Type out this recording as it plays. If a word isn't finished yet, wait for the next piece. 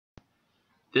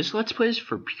This Let's Play is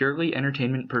for purely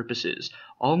entertainment purposes.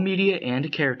 All media and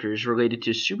characters related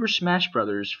to Super Smash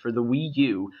Bros. For the Wii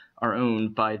U are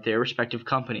owned by their respective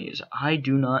companies. I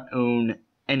do not own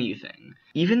anything.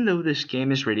 Even though this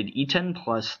game is rated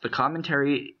E10+, the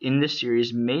commentary in this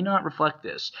series may not reflect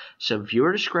this, so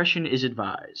viewer discretion is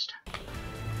advised.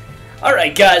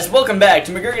 Alright guys, welcome back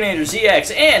to Greninja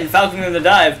ZX and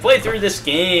FalconintheDive. Play through this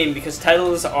game because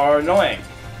titles are annoying.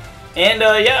 And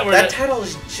yeah, that title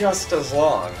is just as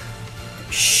long.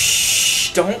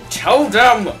 Shh! Don't tell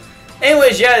them!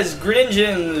 Anyways, yeah, it's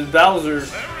Greninja and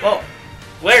Bowser's, well,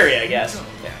 Larry, I guess.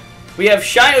 Yeah. We have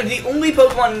Shiny, the only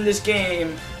Pokemon in this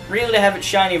game really to have its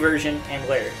shiny version, and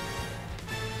Larry.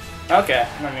 Okay,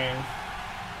 I mean...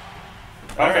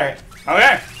 Okay.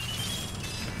 Okay!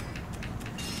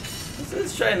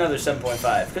 Let's try another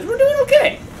 7.5, because we're doing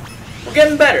okay. We're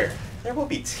getting better. There will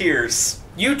be tears.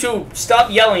 YouTube, stop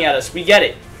yelling at us. We get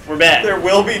it. We're bad. There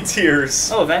will be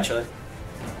tears. Oh, eventually.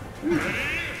 I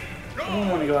don't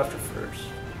want to go after first.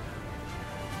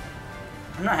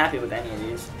 I'm not happy with any of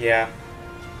these. Yeah.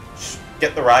 Just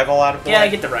get the rival out of the way. Yeah,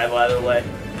 get the rival out of the way.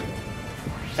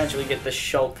 Eventually get the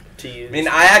Shulk to use. I mean,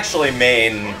 I actually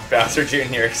main Bowser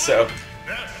Jr., so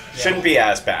shouldn't be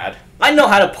as bad. I know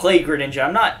how to play Greninja.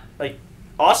 I'm not, like,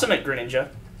 awesome at Greninja.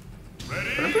 But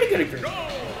I'm pretty good at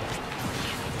Greninja.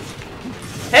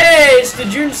 Hey, it's the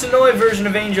Jun Senoi version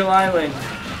of Angel Island.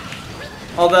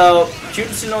 Although, Jun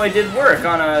Senoi did work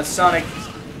on a Sonic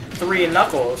 3 and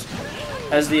Knuckles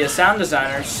as the sound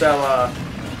designer, so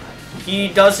he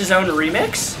does his own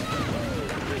remix.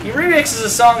 He remixes a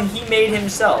song he made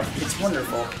himself. It's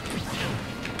wonderful.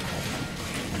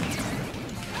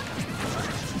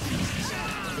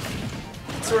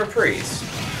 It's a reprise.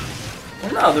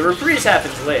 Well, no, the reprise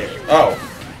happens later. Oh.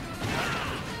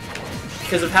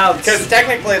 Because of how... Because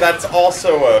technically that's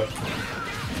also a...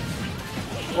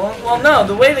 Well, no,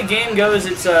 the way the game goes,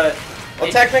 it's a... Well,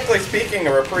 technically speaking,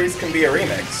 a reprise can be a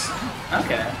remix.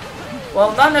 Okay.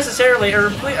 Well, not necessarily. A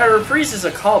reprise is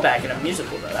a callback in a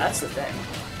musical, though. That's the thing.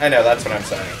 I know, that's what I'm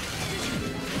saying.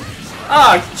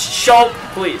 Ah, Shulk,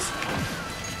 please.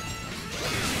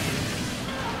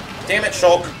 Damn it,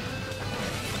 Shulk.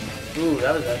 Ooh,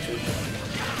 that was actually...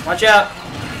 Watch out.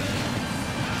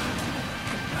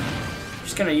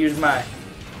 Just gonna use my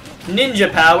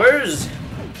ninja powers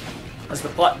as the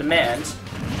plot demands.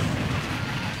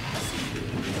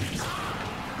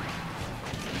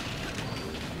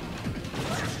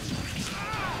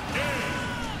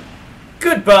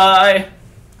 Goodbye.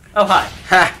 Oh, hi.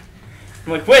 Ha.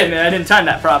 I'm like, wait a minute, I didn't time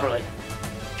that properly.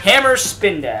 Hammer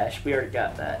spin dash. We already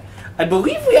got that. I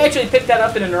believe we actually picked that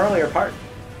up in an earlier part.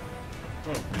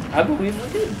 I believe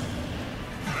we did.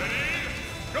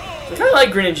 I kind of like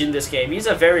Greninja in this game. He's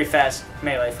a very fast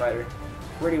melee fighter.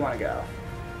 Where do you want to go?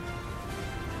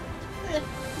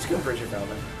 Let's go Bridger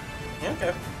Feldman. Yeah,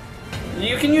 okay.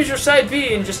 You can use your side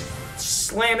B and just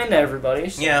slam into everybody.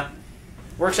 So yeah.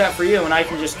 Works out for you, and I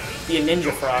can just be a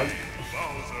ninja frog.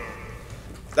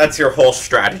 That's your whole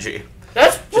strategy.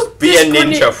 That's just be a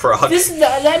ninja frog.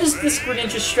 That is this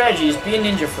Greninja strategy, is be a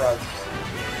ninja frog.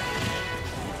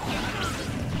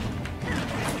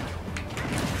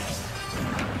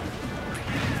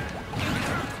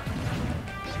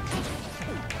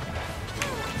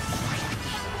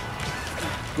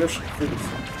 Yoshi, please.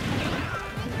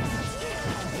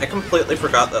 I completely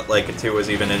forgot that Leica 2 was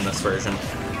even in this version.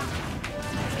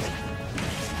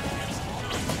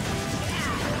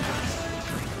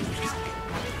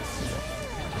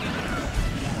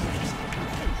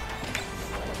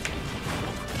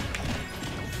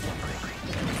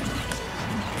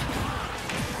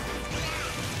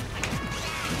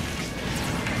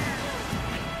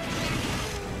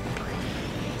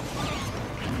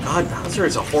 God, Bowser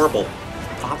is a horrible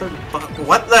father.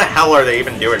 What the hell are they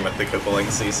even doing with the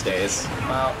Koopalings these days?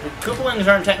 Well, the Koopalings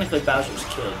aren't technically Bowser's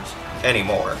kids.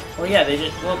 Anymore. Well, yeah,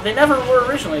 they never were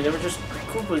originally. They were just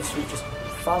Koopalings who just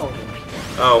followed him.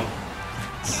 Oh.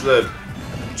 It's the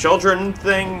children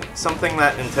thing? Something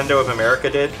that Nintendo of America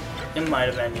did? It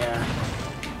might have been, yeah.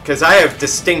 Because I have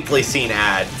distinctly seen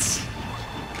ads.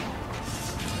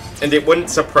 And it wouldn't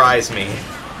surprise me.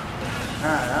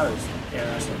 Ah, that was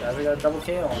interesting. We got a double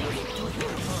KO.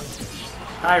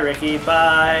 Hi, Ricky.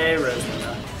 Bye,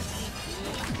 Rosemary.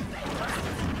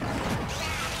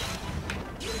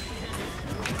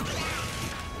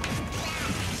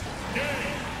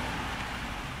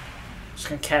 Just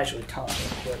gonna casually taunt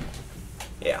real quick.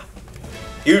 Yeah.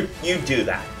 You do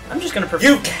that. I'm just gonna...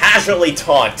 You casually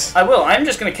taunt! I will. I'm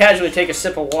just gonna casually take a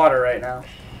sip of water right now.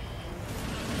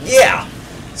 Yeah!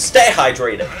 Stay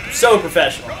hydrated. So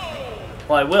professional.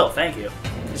 Well, I will. Thank you.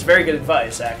 It's very good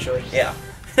advice, actually. Yeah.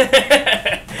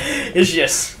 It's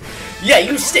just, yeah,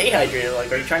 you stay hydrated.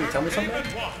 Like, are you trying to tell me something?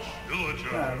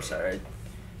 No, I'm sorry.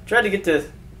 Tried to get the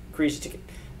crazy ticket.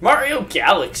 Mario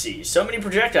Galaxy. So many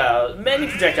projectiles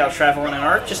travel in an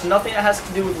arc. Just nothing that has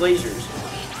to do with lasers.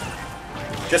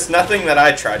 Just nothing that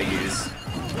I try to use.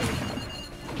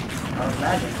 I would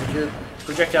imagine, because your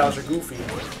projectiles are goofy.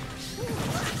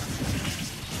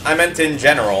 I meant in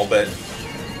general, but...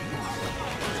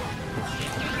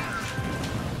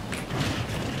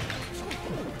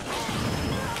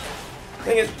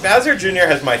 Thing is, Bowser Jr.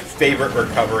 has my favorite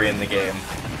recovery in the game.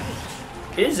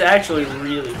 It is actually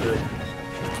really good.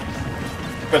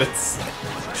 But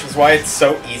which is why it's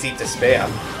so easy to spam.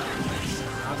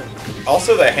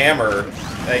 Also, the hammer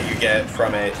that you get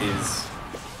from it is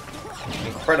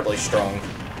incredibly strong.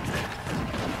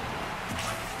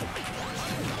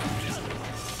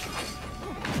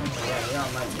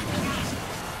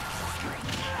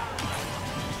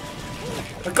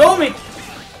 Let go of me!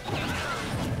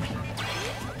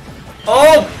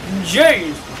 Oh,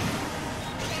 jeez!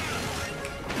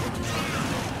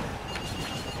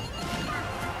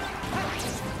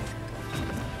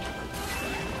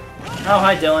 Oh,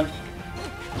 hi, Dylan.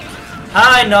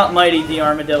 Hi, not mighty the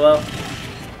armadillo.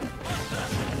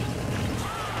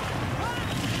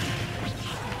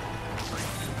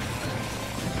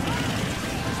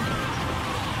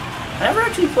 I never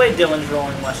actually played Dylan's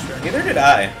Rolling Western. Neither did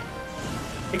I.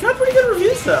 It got pretty good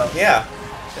reviews, though. Yeah,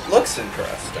 it looks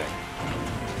interesting.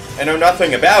 I know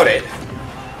nothing about it.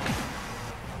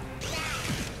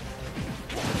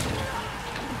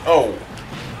 Oh.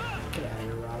 Get out of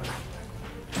here, Robin.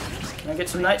 Can I get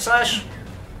some Night Slash?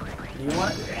 Do you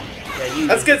want it? Yeah, you.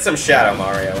 Let's get some Shadow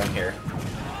Mario in here.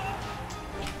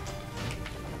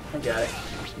 I got it.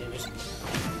 You just...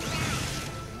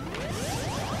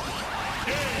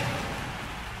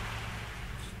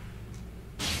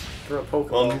 Throw a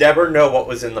Pokeball. We'll never know what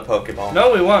was in the Pokeball.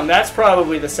 No, we won't. That's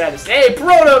probably the saddest. Hey,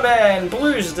 Proto Man!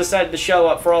 Blues decided to show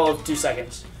up for all of 2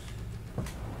 seconds.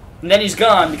 And then he's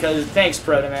gone because thanks,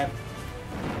 Proto Man.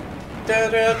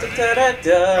 Did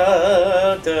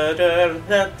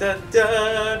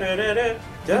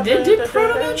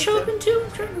Proto Man show up in 2?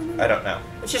 I don't know.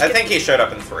 I think he showed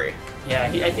up in 3. Yeah,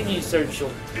 I think he started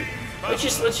showing up in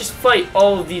 3. Let's just fight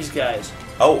all of these guys.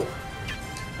 Oh.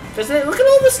 Because look at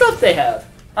all the stuff they have.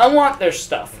 I want their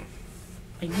stuff.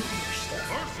 I need their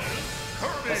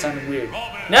stuff. That sounded weird.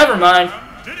 Never mind.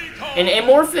 An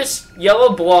amorphous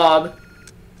yellow blob,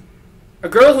 a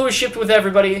girl who is shipped with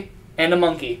everybody, and a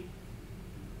monkey.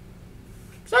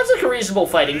 Sounds like a reasonable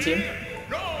fighting team.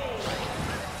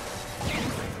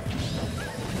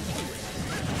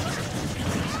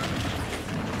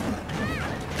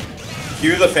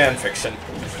 Cue the fanfiction.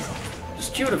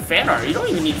 Just cue the fan art. You don't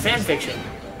even need fan fiction.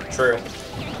 True.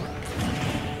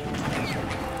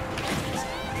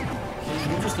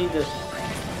 You just need to...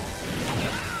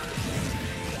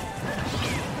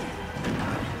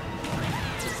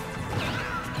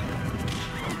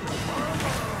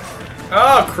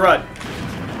 Oh, crud.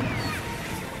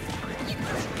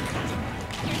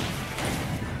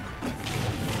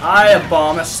 I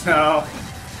bomb a snow.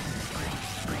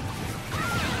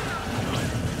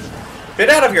 Bit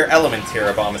out of your element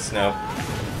here, Abomasnow.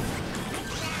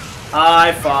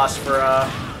 I Phosphora.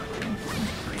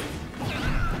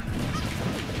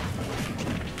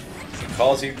 She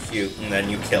calls you cute, and then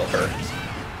you kill her.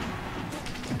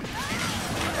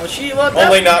 Well, well,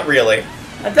 only not really.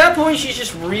 At that point, she's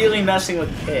just really messing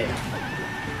with Pig.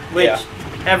 Which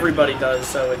everybody does,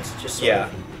 so it's just sort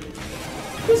of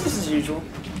business as usual.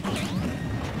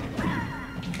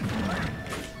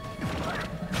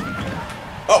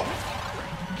 Oh!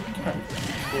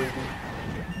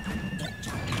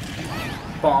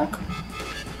 Bonk.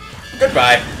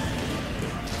 Goodbye.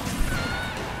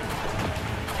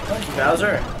 Thank you,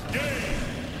 Bowser.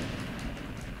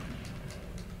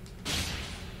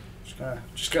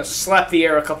 Just gonna slap the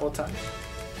air a couple of times.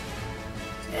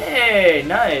 Hey,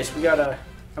 nice. We got a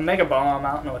Mega Bomb.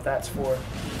 I don't know what that's for.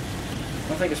 I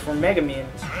don't think it's for Mega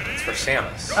Minions. It's for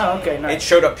Samus. Oh, okay, nice. It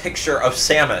showed a picture of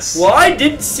Samus. Well, I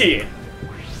didn't see it.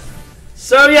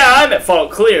 So, yeah, I'm at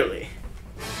fault, clearly.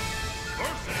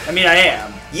 I mean, I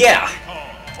am. Yeah.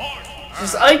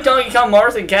 Just Ike, Donkey Kong,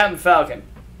 Martha, and Captain Falcon.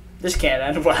 This can't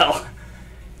end well.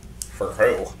 For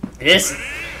who? This...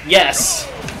 Yes.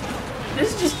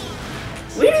 This is just...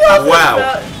 Leading off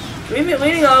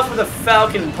leading off with a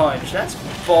Falcon Punch. That's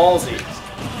ballsy.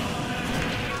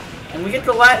 And we get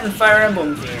the Latin Fire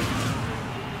Emblem team.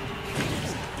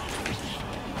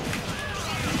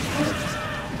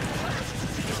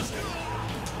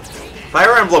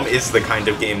 Fire Emblem is the kind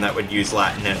of game that would use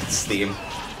Latin in its theme.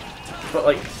 but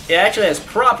like it actually has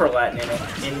proper Latin in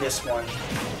it in this one.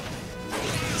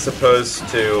 As opposed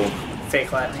to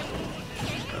Fake Latin.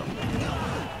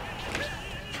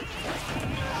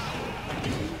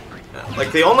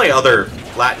 like the only other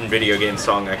Latin video game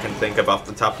song I can think of off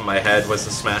the top of my head was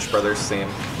the Smash Brothers theme,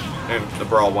 the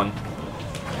Brawl one.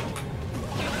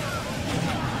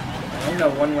 I don't know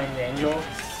One Winged Angel.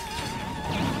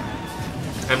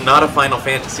 I'm not a Final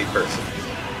Fantasy person.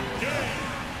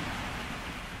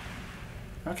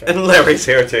 Okay. And Larry's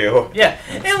here too. Yeah,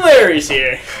 and Larry's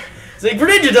here. So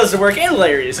Greninja does the work, and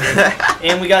Larry's here.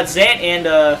 And we got Zant and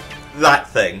That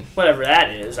thing. whatever that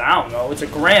is. I don't know. It's a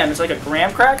graham. It's like a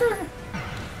graham cracker.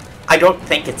 I don't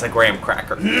think it's a graham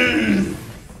cracker.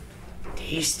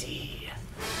 Tasty.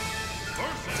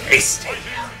 Tasty.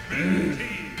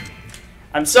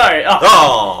 I'm sorry. Oh,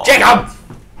 Oh. Jacob.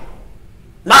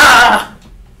 Ah!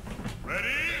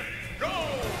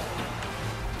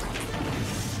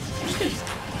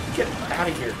 Get out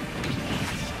of here.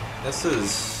 This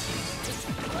is...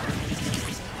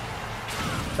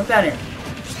 Come down here.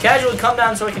 Just casually come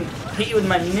down so I can hit you with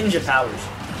my ninja powers.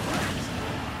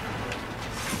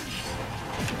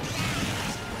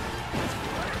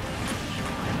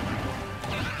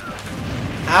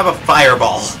 Have a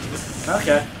fireball.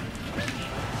 Okay.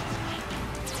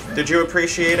 Did you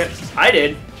appreciate it? I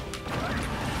did.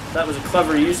 That was a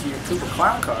clever use of your Koopa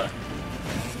Clown car.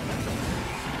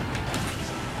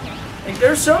 Like,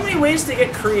 there's so many ways to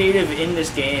get creative in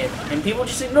this game, and people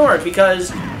just ignore it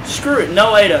because, screw it,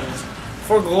 no items.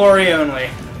 For glory only.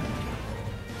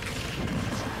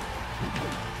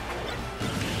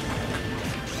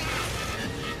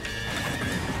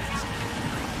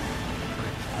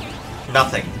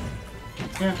 Nothing.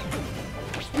 Yeah.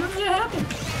 When did it happen?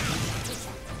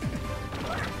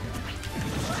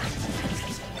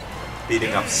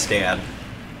 Beating up Stan.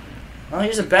 Oh,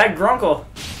 he's a bad grunkle.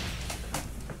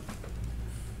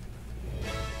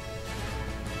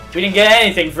 We didn't get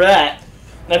anything for that.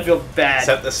 I feel bad.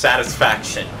 Except the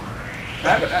satisfaction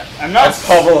I'm not. of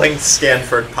pummeling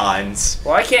Stanford Pines.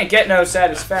 Well, I can't get no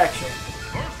satisfaction.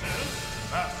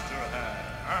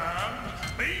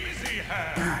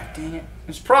 Ah, dang it.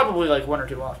 It's probably like one or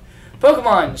two off.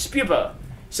 Pokemon, Spupa.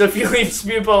 So if you leave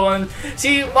Spupa alone...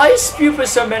 See, why is Spupa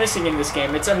so menacing in this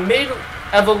game? It's a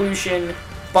mid-evolution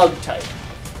bug type.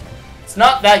 It's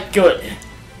not that good.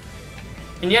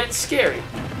 And yet it's scary.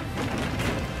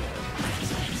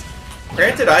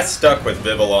 Granted, I stuck with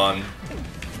Vivillon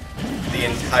the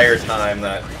entire time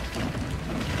that...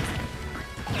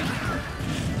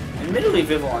 Admittedly,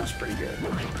 Vivillon's pretty good.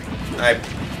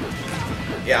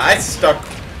 Yeah, I stuck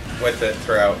with it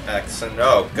throughout X, and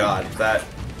oh god, that...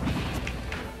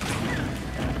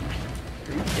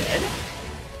 Are you dead?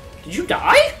 Did you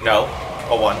die? No.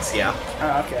 Oh, once, yeah.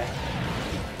 Oh, okay.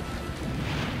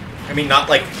 I mean, not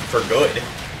like for good.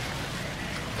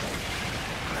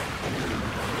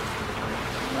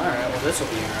 Alright, well this will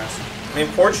be interesting. I mean,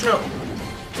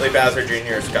 fortunately, Bowser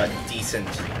Jr.'s got decent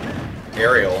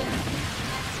aerial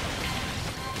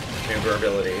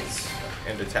maneuverabilities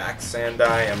and attacks, and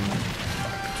I am...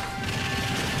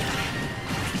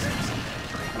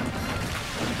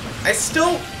 I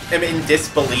still am in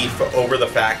disbelief over the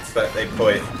fact that they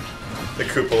put the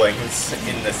Koopalings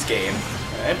in this game.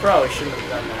 Yeah, they probably shouldn't have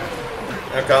done that.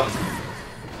 How come?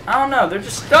 I don't know, they're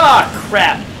just... Ah,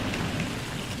 crap!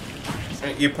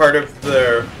 You part of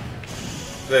the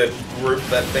group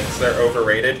that thinks they're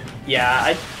overrated? Yeah,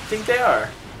 I think they are.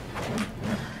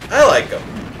 I like them.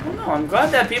 I don't know, I'm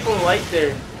glad that people like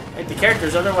the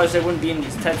characters, otherwise they wouldn't be in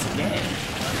these types of games.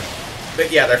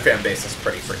 But yeah, their fan base is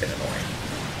pretty freaking annoying.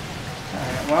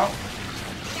 Alright, well,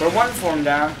 we're one form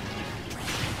down.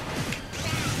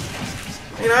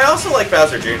 You know, I also like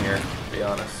Bowser Jr., to be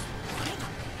honest.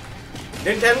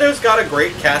 Nintendo's got a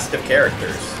great cast of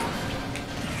characters.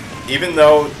 Even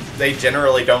though they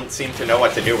generally don't seem to know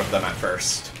what to do with them at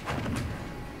first.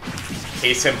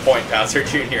 Case in point, Bowser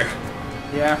Jr.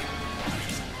 Yeah.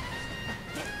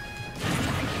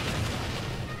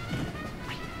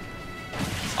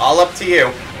 All up to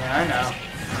you. Yeah, I know.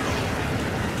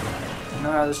 I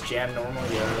know how this jam normally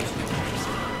goes.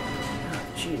 Oh,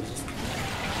 Jesus.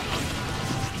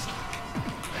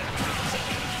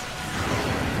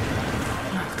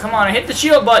 Come on, I hit the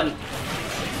shield button!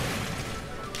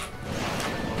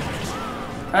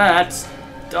 Ah, that's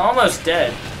almost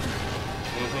dead.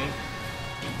 Mm-hmm.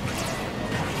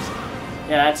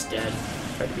 Yeah, that's dead.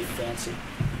 Try to be fancy.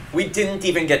 We didn't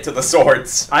even get to the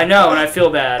swords. I know, and I feel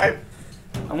bad.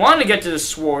 I wanted to get to the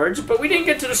swords, but we didn't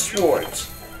get to the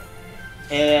swords.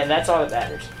 And that's all that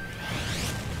matters.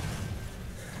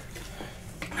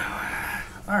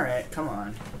 Alright, come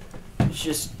on. It's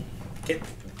just Get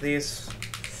these.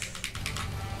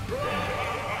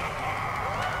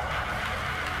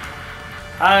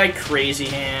 Hi, crazy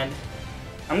hand.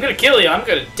 I'm gonna kill you. I'm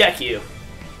gonna deck you.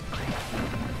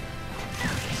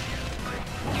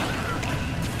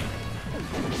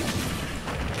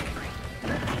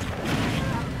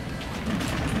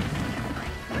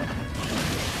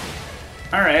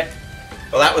 Alright.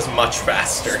 Well, that was much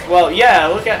faster. Well, yeah,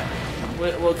 look at...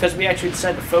 Well, because we actually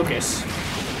decided to focus.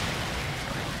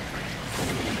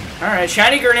 Alright,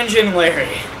 shiny Greninja and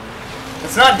Larry.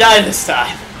 Let's not die this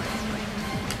time.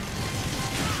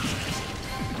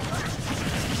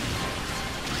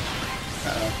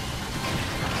 Uh-oh.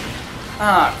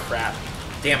 Ah, crap.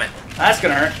 Damn it. That's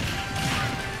gonna hurt.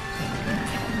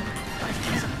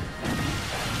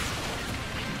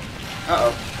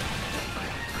 Uh-oh.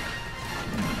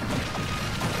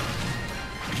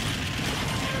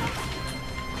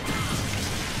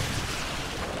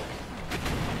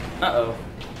 Uh-oh.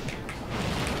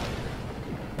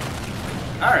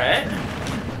 Alright.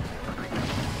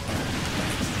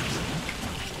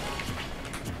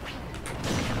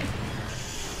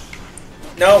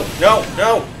 No, no,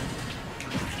 no!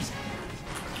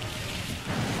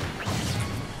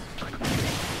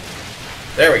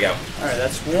 There we go. Alright,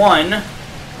 that's one.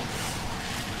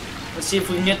 Let's see if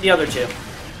we can get the other two.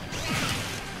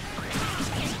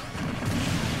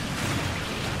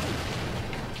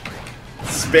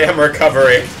 Spam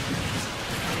recovery.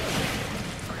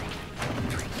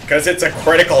 Because it's a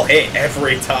critical hit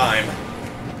every time.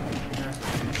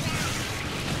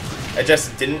 I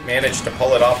just didn't manage to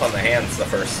pull it off on the hands the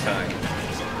first time.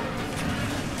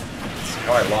 That's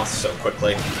how I lost so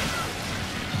quickly.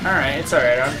 Alright, it's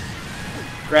alright. I'm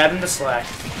grabbing the slack.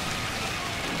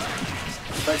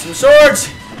 Fight some swords!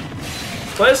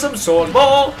 Play some sword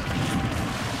ball!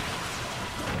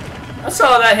 I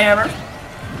saw that hammer.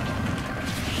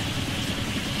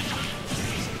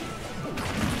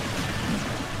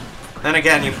 Then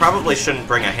again, you probably shouldn't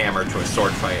bring a hammer to a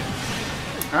sword fight.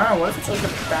 I don't know, what if it's like a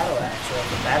battle axe or like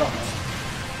a battle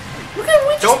knife? Look at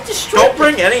we just destroyed Don't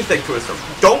bring anything to a sword.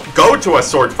 Don't go to a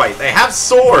sword fight. They have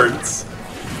swords.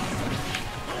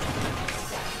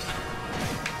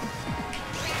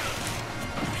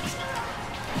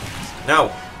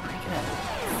 No.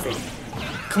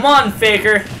 Come on,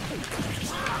 Faker!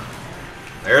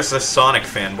 There's the Sonic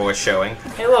fanboy showing.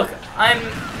 Hey look, I'm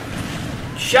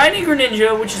Shiny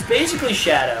Greninja, which is basically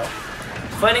Shadow,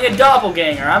 fighting a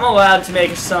doppelganger. I'm allowed to make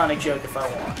a Sonic joke if I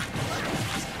want.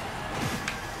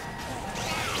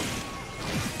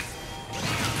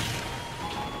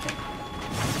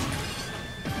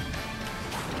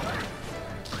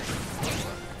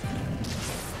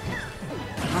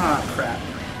 Ah, crap.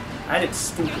 I did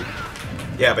stupid.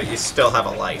 Yeah, but you still have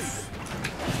a life.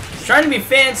 Trying to be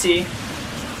fancy.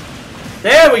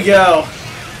 There we go.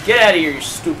 Get out of here, you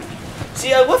stupid.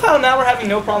 See, I love how now we're having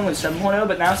no problem with 7.0,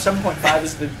 but now 7.5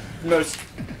 is the most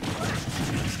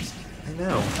I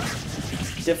know.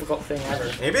 difficult thing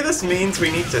ever. Maybe this means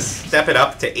we need to step it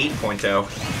up to 8.0.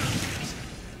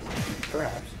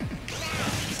 Perhaps.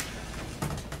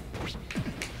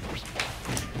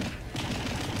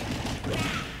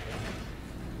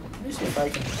 Let me see if I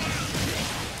can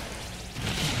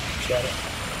jab it.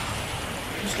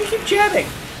 I'm just gonna keep jabbing.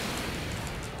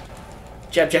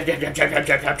 Jab, jab, jab, jab, jab, jab,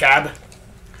 jab, jab, jab.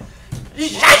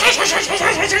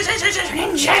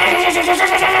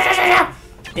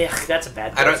 Ugh, that's a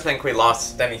bad I don't think we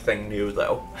lost anything new,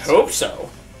 though. Hope so.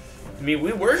 I mean,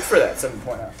 we worked for that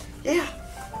 7.0. Yeah.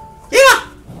 Yeah!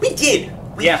 We did!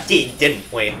 We did, didn't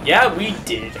we? Yeah, we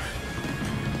did.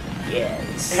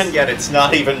 Yes. And yet it's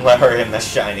not even Larry in the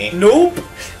shiny. Nope!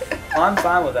 I'm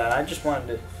fine with that. I just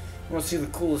wanted to see the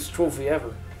coolest trophy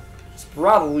ever. It's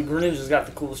probably Greninja's got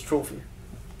the coolest trophy.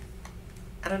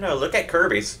 I don't know, look at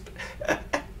Kirby's.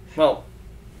 Well,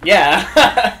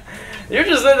 yeah. You're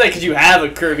just saying that because you have a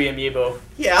Kirby amiibo.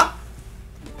 Yeah.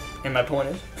 And my point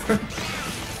is...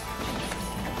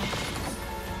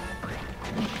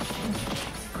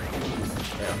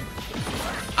 Yeah.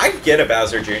 I'd get a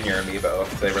Bowser Jr. amiibo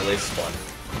if they released one.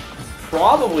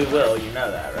 Probably will, you know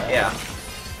that, right? Yeah.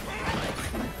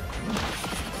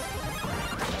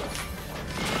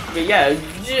 But yeah,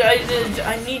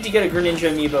 I need to get a Greninja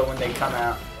amiibo when they come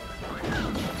out.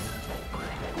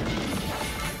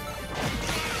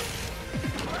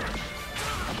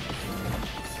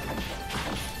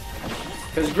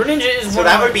 Because Greninja is So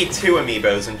that would be 2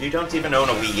 amiibos, and you don't even own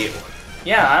a Wii U.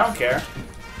 Yeah, I don't care.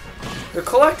 They're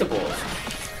collectibles.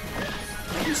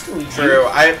 True.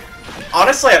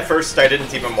 Honestly, at first, I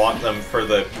didn't even want them for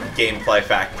the gameplay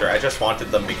factor. I just wanted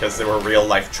them because they were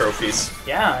real-life trophies.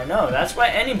 Yeah, I know. That's why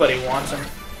anybody wants them.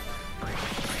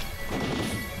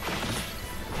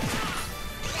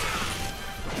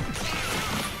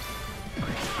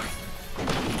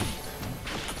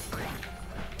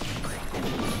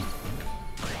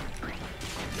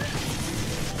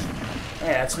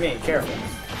 That's me. Careful.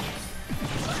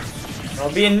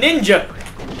 I'll be a ninja.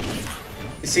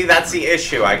 You see, that's the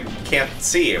issue. I can't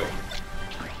see you.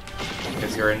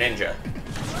 Because you're a ninja.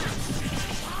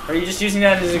 Or are you just using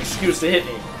that as an excuse to hit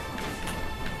me?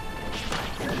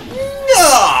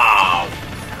 No!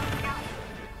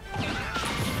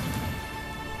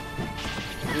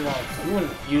 You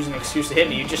wouldn't use an excuse to hit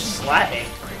me. You just slap me.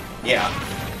 Yeah.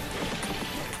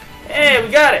 Hey,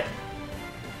 we got it.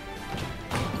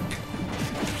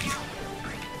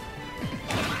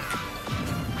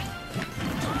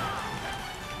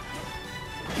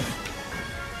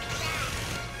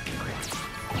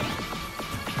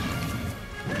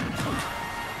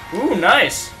 Ooh,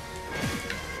 nice.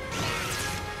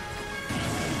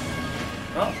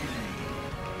 Oh.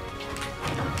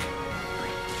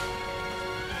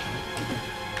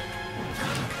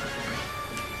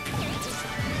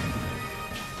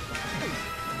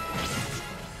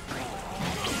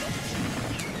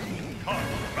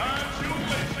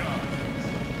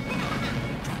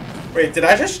 Wait, did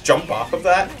I just jump off of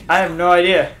that? I have no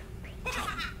idea.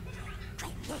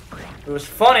 It was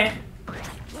funny.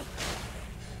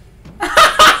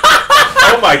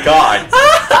 Oh my god.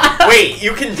 Wait,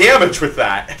 you can damage with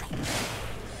that.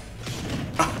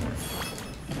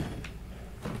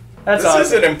 That's This awesome.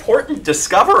 is an important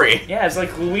discovery. Yeah, it's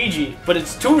like Luigi, but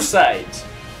it's two sides.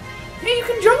 Hey, you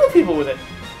can juggle people with it.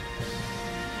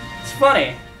 It's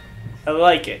funny. I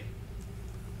like it.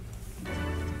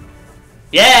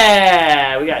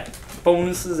 Yeah, we got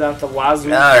bonuses out the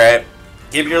wazoo. Alright.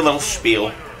 Give your little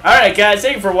spiel. Alright, guys,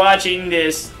 thank you for watching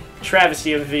this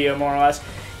travesty of a video, more or less.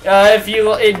 If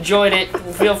you enjoyed it,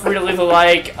 feel free to leave a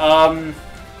like.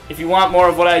 If you want more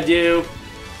of what I do,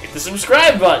 hit the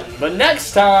subscribe button. But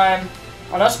next time,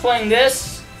 on us playing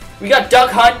this, we got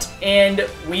Duck Hunt and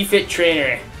Wii Fit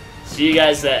Trainer. See you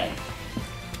guys then.